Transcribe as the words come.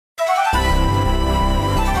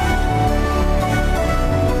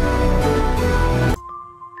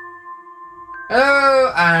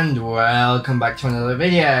Hello and welcome back to another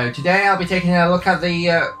video. Today I'll be taking a look at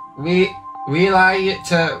the Real Light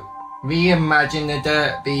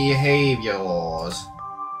Reimagined behaviors.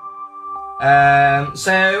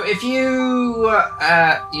 So if you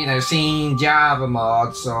seen Java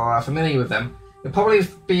mods or are familiar with them, you'll probably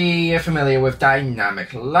be familiar with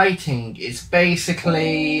dynamic lighting. It's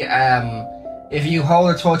basically if you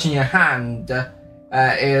hold a torch in your hand,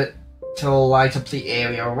 it'll light up the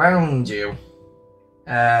area around you.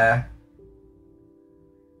 So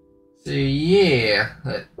yeah,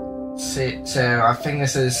 let's see. So I think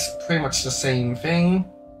this is pretty much the same thing.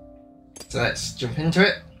 So let's jump into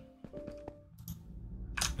it.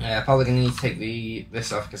 Probably gonna need to take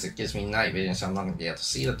this off because it gives me night vision, so I'm not gonna be able to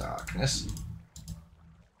see the darkness.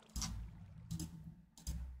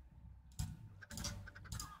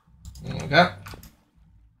 There we go.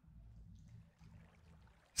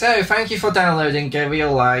 So, thank you for downloading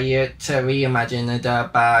Real Light Reimagined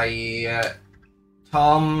by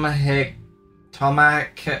Tomac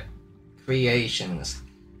Creations.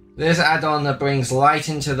 This add-on brings light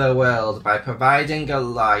into the world by providing a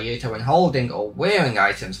light when holding or wearing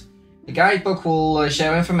items. The guidebook will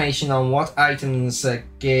show information on what items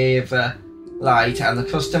give light and the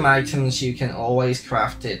custom items. You can always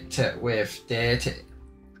craft it with dirt.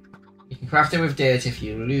 You can craft it with dirt if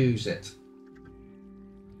you lose it.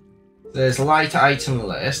 There's light item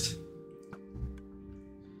list.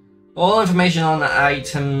 All information on the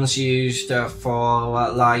items used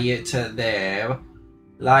for light there,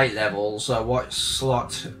 light levels, what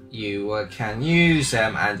slot you can use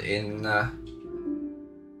them, and in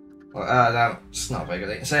that's not very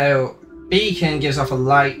good. So beacon gives off a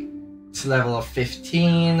light level of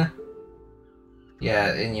 15.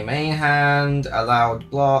 Yeah, in your main hand. Allowed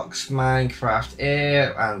blocks, Minecraft,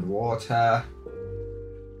 air and water.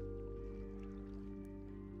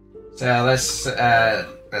 So let's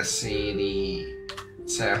see the.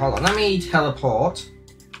 So hold on, let me teleport.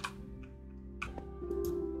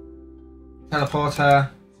 Teleporter.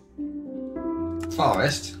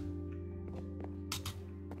 Forest.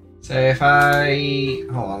 So if I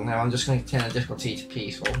hold on now, I'm just going to turn the difficulty to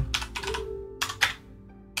peaceful.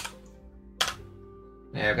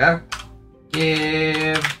 There we go.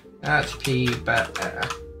 Give that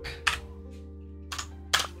back.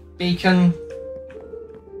 Beacon.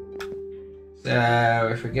 So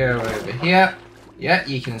if we go over here, yeah,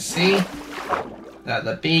 you can see that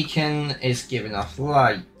the beacon is giving off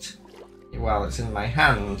light while it's in my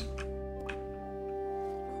hand.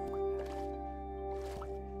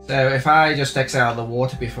 So if I just exit out of the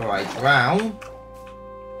water before I drown,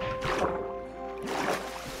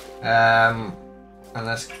 and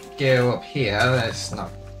let's go up here. Let's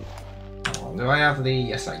not. Do I have the?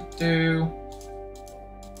 Yes, I do.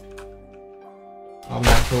 Oh,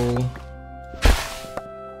 metal.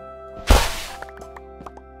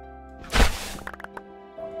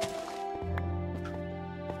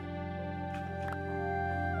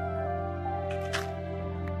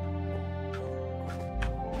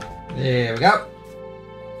 There we go.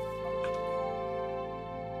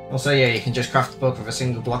 Also, yeah, you can just craft the book with a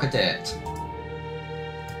single block of dirt. So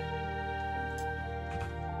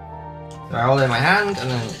I hold it in my hand, and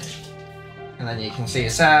then you can see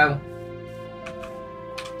it. So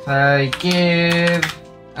if I give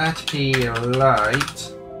ATP a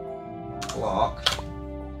light block,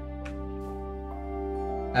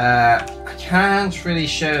 I can't really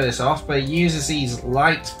show this off, but it uses these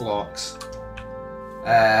light blocks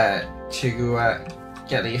to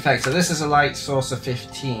get the effect. So this is a light source of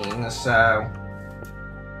 15, so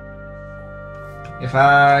if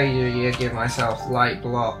I give myself light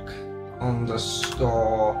block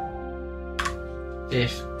underscore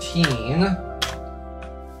 15,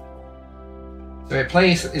 so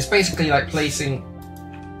it's basically like placing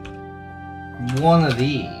one of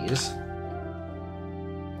these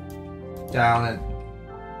down. And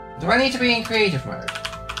do I need to be in creative mode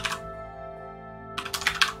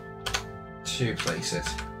to place it?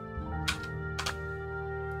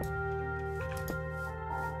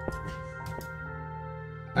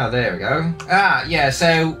 Oh, there we go. Ah, yeah,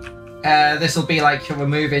 so this will be like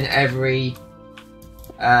removing every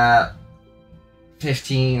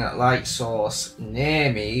 15 light source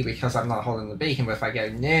near me because I'm not holding the beacon, but if I go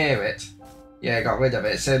near it, yeah, I got rid of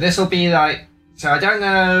it. So this will be like, so I don't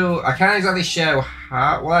know, I can't exactly show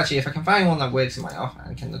how, well actually if I can find one that works in my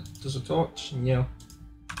offhand, does a torch? No.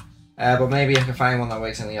 But maybe I can find one that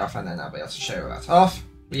works in the offhand, then I'll be able to show that off.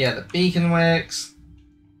 But yeah, the beacon works.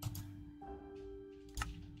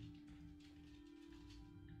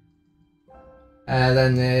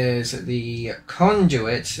 Then there's the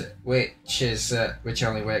conduit, which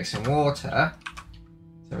only works in water.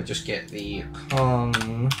 So we just get the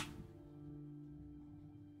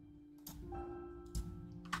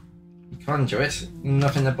conduit,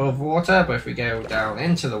 nothing above water, but if we go down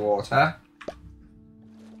into the water,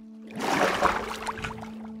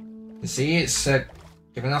 you see it's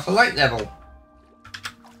giving off a light level.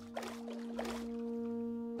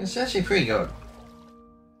 It's actually pretty good.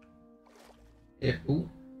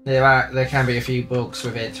 There can be a few bugs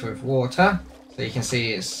with it with water, so you can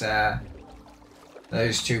see it's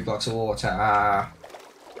those 2 blocks of water are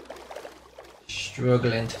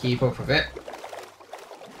struggling to keep up with it.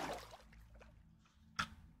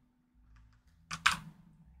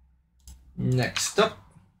 Next up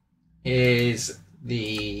is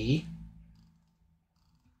the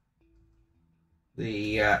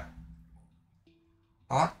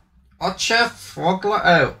Ocha Froglight.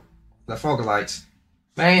 Oh, the Froglight.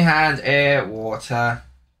 Main hand, air, water,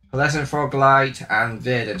 Pleasant Froglight, and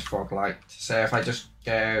Verdant Froglight. So if I just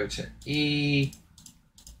go to E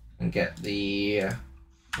and get the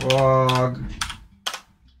frog.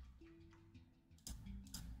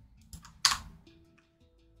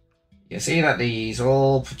 You can see that these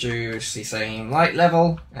all produce the same light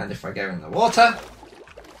level, and if I go in the water,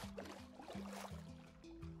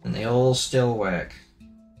 then they all still work.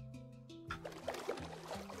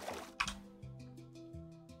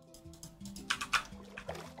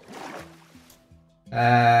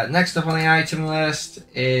 Next up on the item list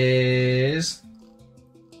is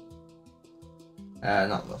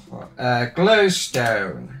not the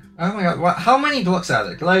glowstone. Oh my god, how many blocks are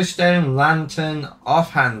there? Glowstone, lantern,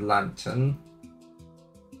 offhand lantern.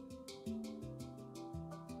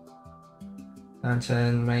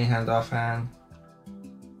 Lantern, main hand, offhand.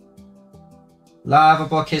 Lava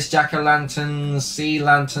buckets, jack-o'-lanterns, sea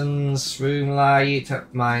lanterns, room light,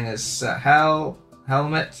 minus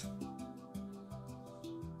helmet.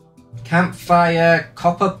 Campfire,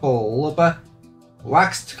 copper bulb,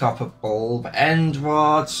 waxed copper bulb, end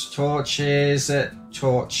rods, torches,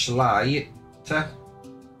 torchlight,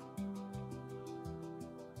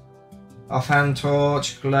 offhand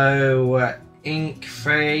torch, glow ink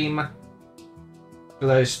frame,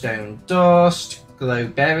 glowstone dust, glow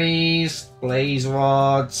berries, blaze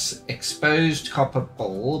rods, exposed copper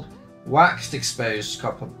bulb, waxed exposed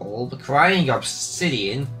copper bulb, crying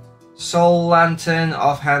obsidian, soul lantern,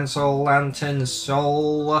 offhand soul lantern,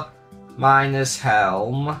 soul minus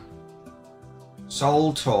helm,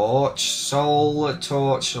 soul torchlight,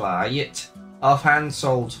 offhand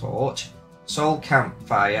soul torch, soul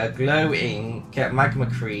campfire, glow ink, magma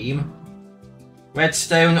cream,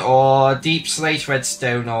 redstone or deep slate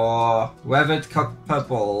redstone or weathered copper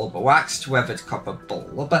bulb, waxed weathered copper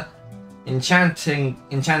bulb,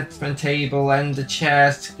 enchantment table, ender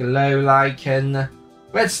chest, glow lichen,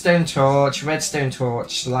 redstone torch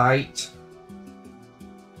light,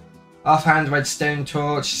 offhand redstone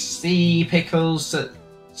torch, sea pickles,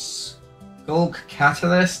 skulk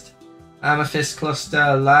catalyst, amethyst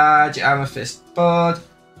cluster, large amethyst bud,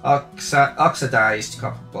 oxidized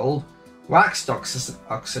copper bulb, waxed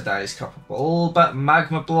oxidized copper bulb,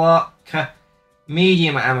 magma block,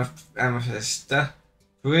 medium amethyst,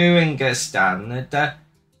 brewing standard,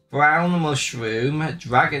 brown mushroom,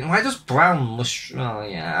 dragon. Why does brown mushroom? Oh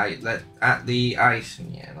yeah, at the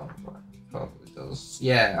item. Yeah, no, probably does.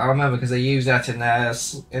 Yeah, I remember because they use that in the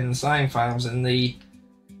slime farms in the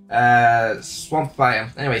swamp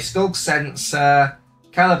biome. Anyway, skulk sensor,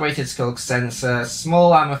 calibrated skulk sensor,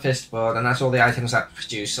 small amethyst board, and that's all the items that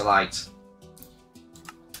produce a light.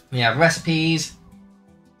 We have recipes.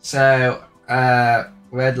 So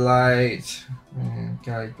red light,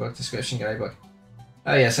 guidebook, description guidebook.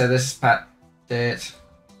 Oh yeah, so this is pattern,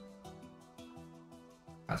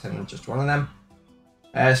 just one of them.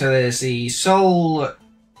 So there's the soul,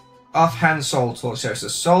 offhand soul torch, so it's a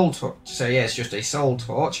soul torch, so yeah, it's just a soul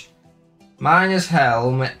torch. Miner's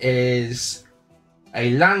helm is a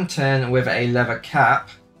lantern with a leather cap.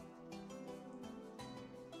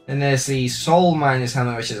 Then there's the soul miner's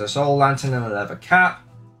helmet, which is a soul lantern and a leather cap.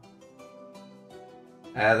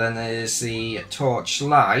 Then there's the torch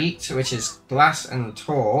light, which is glass and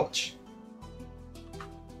torch.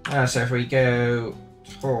 So if we go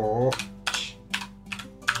torch,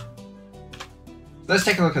 let's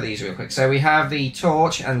take a look at these real quick. So we have the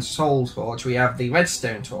torch and soul torch. We have the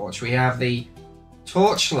redstone torch. We have the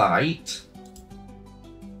torch light,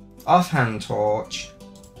 offhand torch,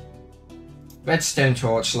 redstone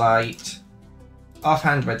torch light,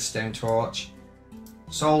 offhand redstone torch,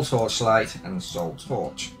 soul torchlight, and soul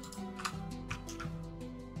torch.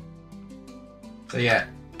 So yeah,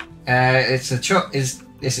 It's a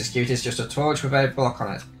this is cute. It's just a torch with a block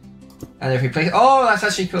on it. And if we place, oh, that's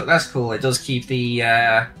actually cool. That's cool. It does keep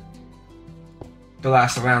the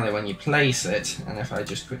glass around it when you place it. And if I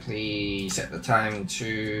just quickly set the time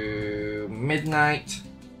to midnight,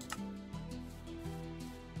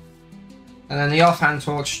 and then the offhand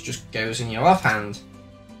torch just goes in your offhand.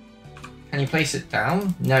 Can you place it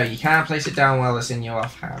down? No, you can't place it down while it's in your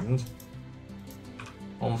offhand,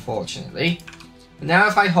 unfortunately. But now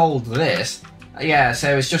if I hold this, yeah,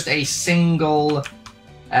 so it's just a single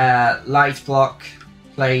light block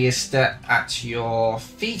placed at your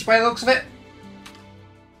feet by the looks of it.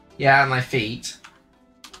 Yeah, at my feet.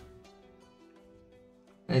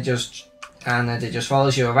 And it just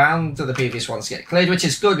follows you around. The previous ones get cleared, which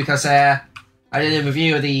is good because I did a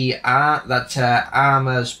review of the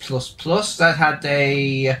Armors Plus that had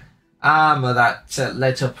a armor that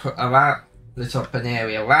lit up an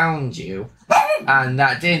area around you, and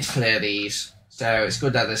that didn't clear these. So it's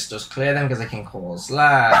good that this does clear them because it can cause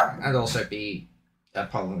lag and also be a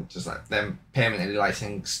problem, just like them permanently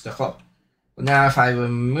lighting stuff up. But now if I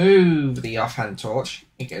remove the offhand torch,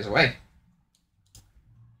 it goes away.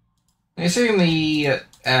 I assume the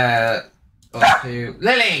up to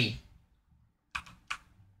Lily.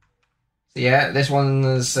 So yeah, this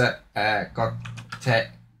one's got a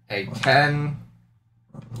 10.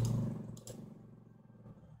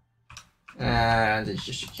 And it's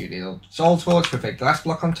just a cute little soul torch with a glass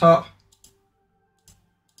block on top.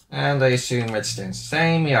 And I assume redstone's the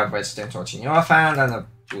same. You have redstone torch in your offhand and a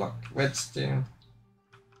block redstone.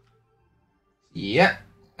 Yeah.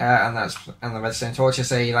 And the redstone torch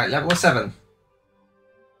is a level 7.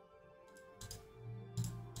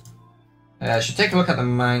 I should take a look at the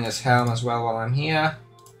miner's helm as well while I'm here.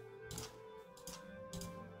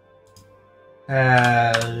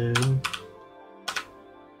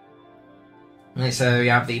 Right, so you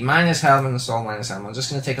have the miner's helm and the soul miner's helm. I'm just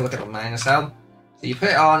going to take a look at the miner's helm. So you put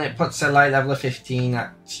it on, it puts a light level of 15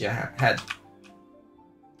 at your head.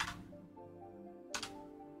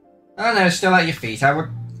 Oh no, still at your feet.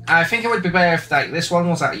 I think it would be better if this one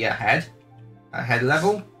was at your head. At head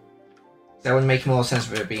level. That would make more sense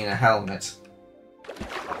for it being a helmet.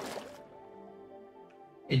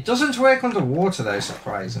 It doesn't work underwater though,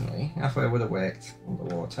 surprisingly. I thought it would have worked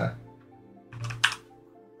underwater.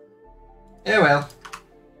 Yeah, well.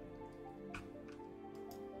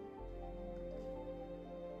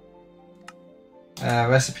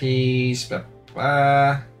 Recipes,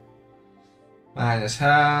 miner's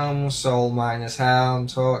helm, soul miner's helm,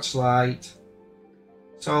 torchlight,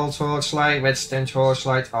 soul torchlight, redstone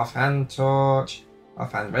torchlight, offhand torch,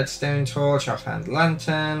 offhand redstone torch, offhand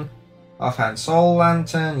lantern, offhand soul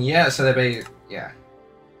lantern. Yeah, so they're big. Yeah.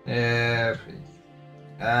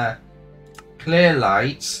 Clear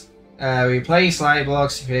lights. Replace light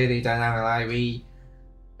blocks to create a dynamic light. We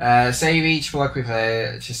save each block we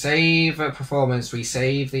play. To save performance, we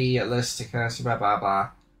save the list to curse, blah blah blah.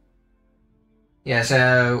 Yeah,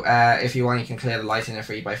 so if you want, you can clear the light in a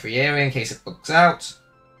 3x3 area in case it bugs out.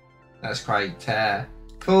 That's quite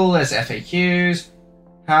cool. There's FAQs.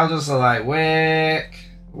 How does the light work?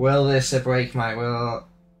 Will this break my will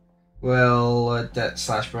 /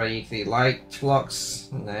 break the light blocks?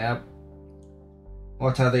 Yep.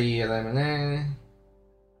 What are the eliminated?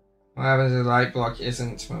 What happens if the light block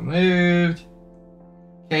isn't removed?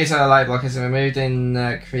 In case a light block isn't removed in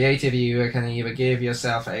creative, you can either give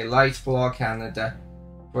yourself a light block and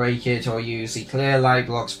break it, or use the clear light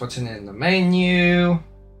blocks button in the menu.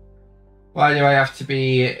 Why do I have to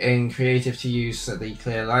be in creative to use the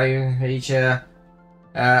clear light feature?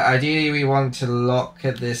 Ideally, we want to lock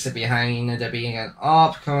this behind there being an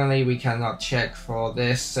ARP. Currently, we cannot check for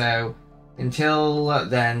this, so until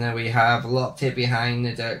then, we have locked it behind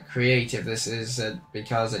the creative. This is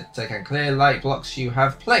because it can clear light blocks you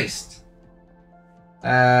have placed.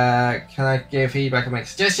 Can I give feedback and make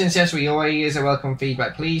suggestions? Yes, we always welcome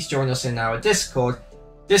feedback. Please join us in our Discord,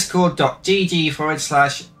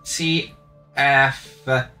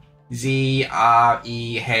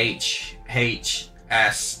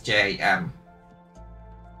 discord.gg/CFZREHHSJM.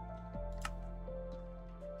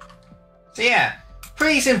 So yeah,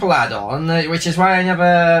 pretty simple add-on, which is why I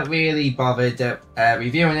never really bothered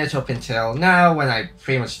reviewing it up until now, when I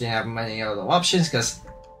pretty much didn't have many other options, because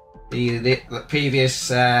the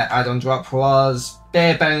previous add-on drop was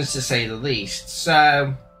bare bones to say the least.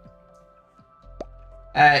 So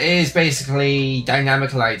it is basically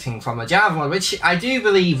dynamic lighting from a Java mod, which I do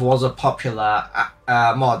believe was a popular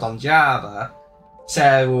mod on Java.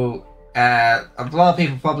 So a lot of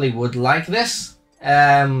people probably would like this.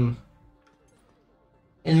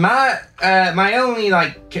 In my only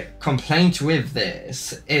like complaint with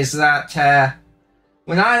this is that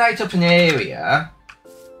when I light up an area,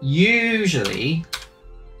 usually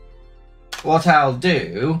what I'll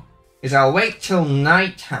do is I'll wait till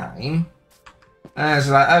night time. And it's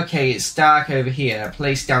like, okay, it's dark over here. I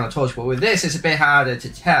place down a torch, but with this, it's a bit harder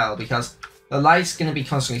to tell because the light's going to be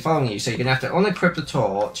constantly following you. So you're going to have to unequip the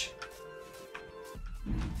torch,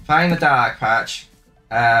 find the dark patch,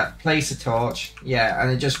 place a torch. Yeah,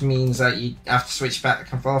 and it just means that you have to switch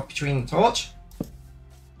back and forth between the torch.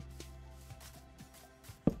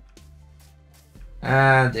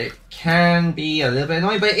 And it can be a little bit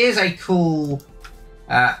annoying, but it is a cool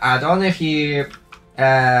add-on if you...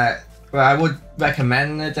 well, I would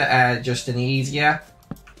recommend it just an easier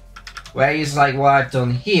way is like what I've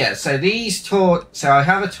done here. So these torch, so I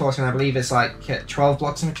have a torch and I believe it's like 12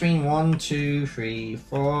 blocks in between. 1, 2, 3,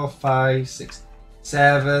 4, 5, 6,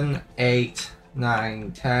 7, 8,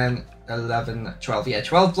 9, 10, 11, 12. Yeah,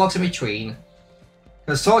 12 blocks in between.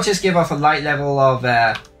 Because torches give off a light level of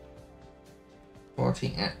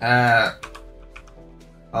 14.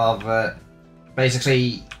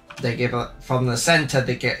 Basically, they give from the center.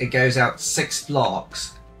 It goes out 6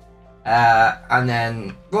 blocks, and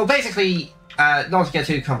then basically, not to get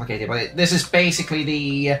too complicated, but this is basically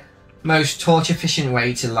the most torch efficient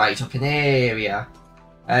way to light up an area,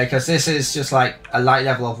 because this is just like a light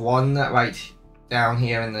level of 1 right down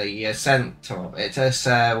here in the center of it.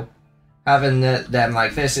 So having them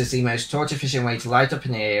like this is the most torch efficient way to light up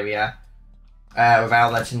an area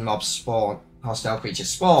without letting mobs spawn, hostile creatures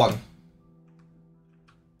spawn.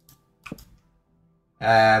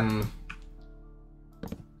 So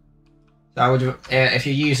I would, if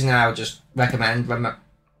you're using it, I would just recommend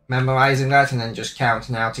memorizing that and then just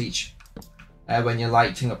counting out each, when you're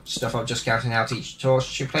lighting up stuff up, just counting out each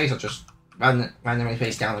torch you place, or just randomly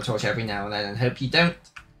place down the torch every now and then and hope you don't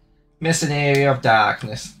miss an area of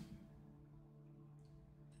darkness.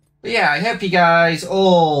 But yeah, I hope you guys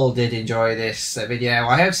all did enjoy this video.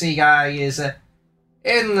 I hope to see you guys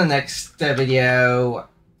in the next video.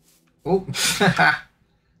 Oh.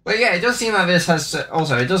 But yeah, it does seem like this has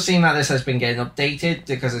it does seem like this has been getting updated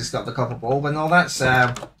because it's got the copper bulb and all that.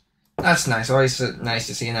 So that's nice. Always nice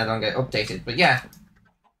to see an add-on get updated. But yeah,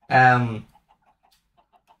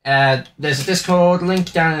 there's a Discord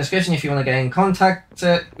link down in the description if you want to get in contact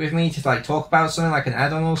with me to like talk about something like an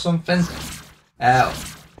add-on or something,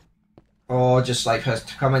 or just like post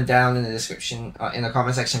a comment down in the description in the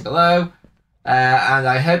comment section below. And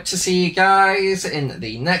I hope to see you guys in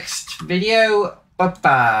the next video.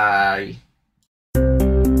 Bye-bye.